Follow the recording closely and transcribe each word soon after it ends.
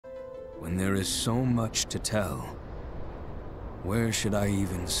When there is so much to tell, where should I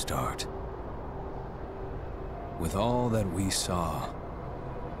even start? With all that we saw,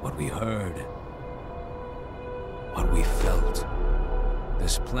 what we heard, what we felt,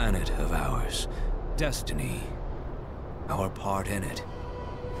 this planet of ours, destiny, our part in it.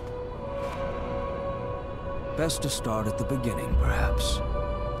 Best to start at the beginning, perhaps.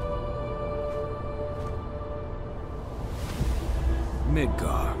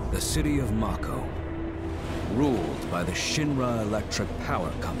 Midgar, the city of Mako, ruled by the Shinra Electric Power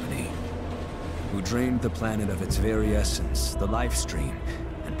Company, who drained the planet of its very essence, the life stream,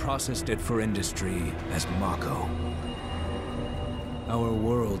 and processed it for industry as Mako. Our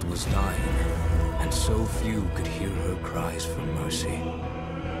world was dying, and so few could hear her cries for mercy.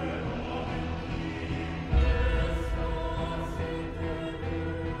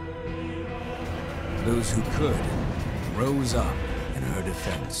 Those who could rose up in her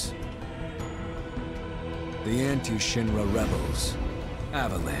defense. The anti-Shinra rebels,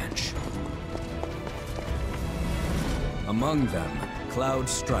 Avalanche. Among them, Cloud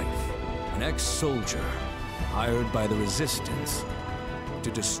Strife, an ex-soldier hired by the Resistance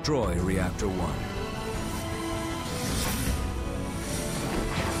to destroy Reactor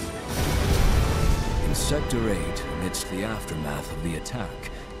 1. In Sector 8, amidst the aftermath of the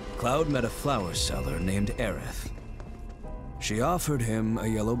attack, Cloud met a flower seller named Aerith. She offered him a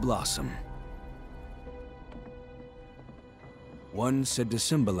yellow blossom. One said to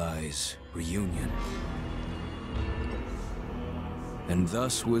symbolize reunion. And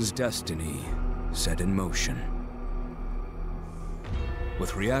thus was destiny set in motion.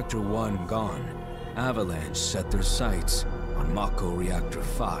 With Reactor 1 gone, Avalanche set their sights on Mako Reactor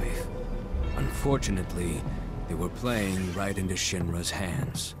 5. Unfortunately, they were playing right into Shinra's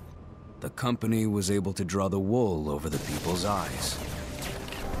hands. The company was able to draw the wool over the people's eyes.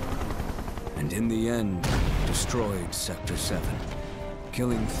 And in the end, destroyed Sector 7,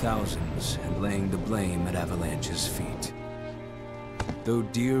 killing thousands and laying the blame at Avalanche's feet. Though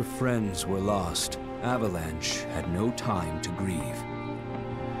dear friends were lost, Avalanche had no time to grieve.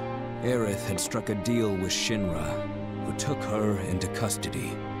 Aerith had struck a deal with Shinra, who took her into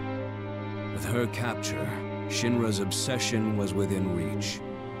custody. With her capture, Shinra's obsession was within reach.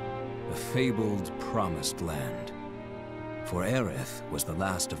 The fabled Promised Land. For Aerith was the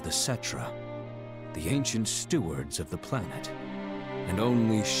last of the Cetra, the ancient stewards of the planet. And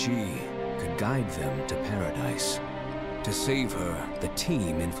only she could guide them to paradise. To save her, the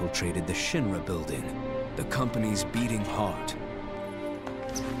team infiltrated the Shinra building, the company's beating heart.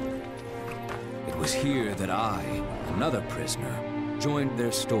 It was here that I, another prisoner, joined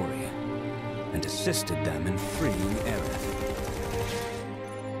their story and assisted them in freeing Aerith.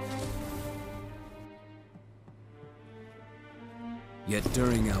 Yet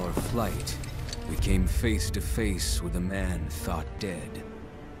during our flight, we came face to face with a man thought dead.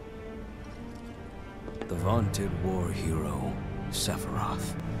 The vaunted war hero,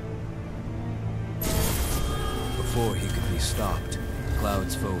 Sephiroth. Before he could be stopped,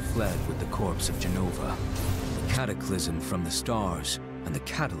 Cloud's foe fled with the corpse of Genova, the cataclysm from the stars and the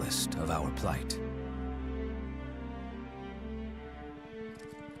catalyst of our plight.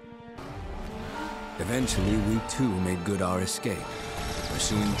 Eventually, we too made good our escape.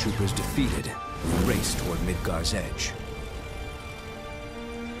 Pursuing troopers defeated, we raced toward Midgar's edge.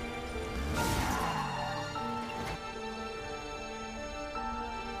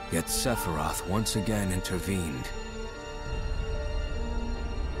 Yet Sephiroth once again intervened.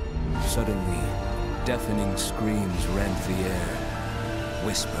 Suddenly, deafening screams rent the air.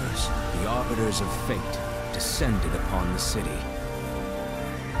 Whispers, the arbiters of fate, descended upon the city.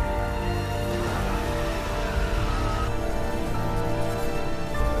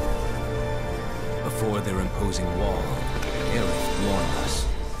 Before their imposing wall, Aerith warned us.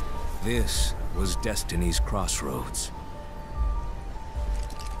 This was Destiny's crossroads.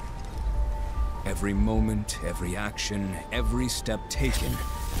 Every moment, every action, every step taken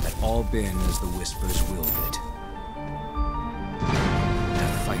had all been as the Whispers willed it. To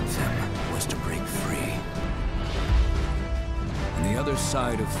fight them was to break free. On the other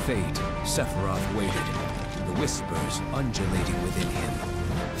side of fate, Sephiroth waited, the Whispers undulating within him.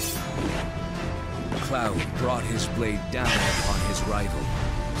 Cloud brought his blade down upon his rival,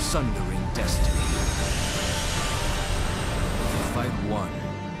 sundering destiny. The fight won,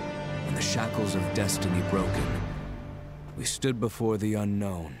 and the shackles of destiny broken. We stood before the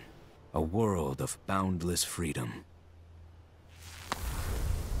unknown, a world of boundless freedom.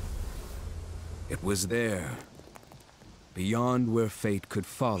 It was there, beyond where fate could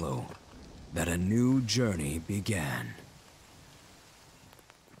follow, that a new journey began.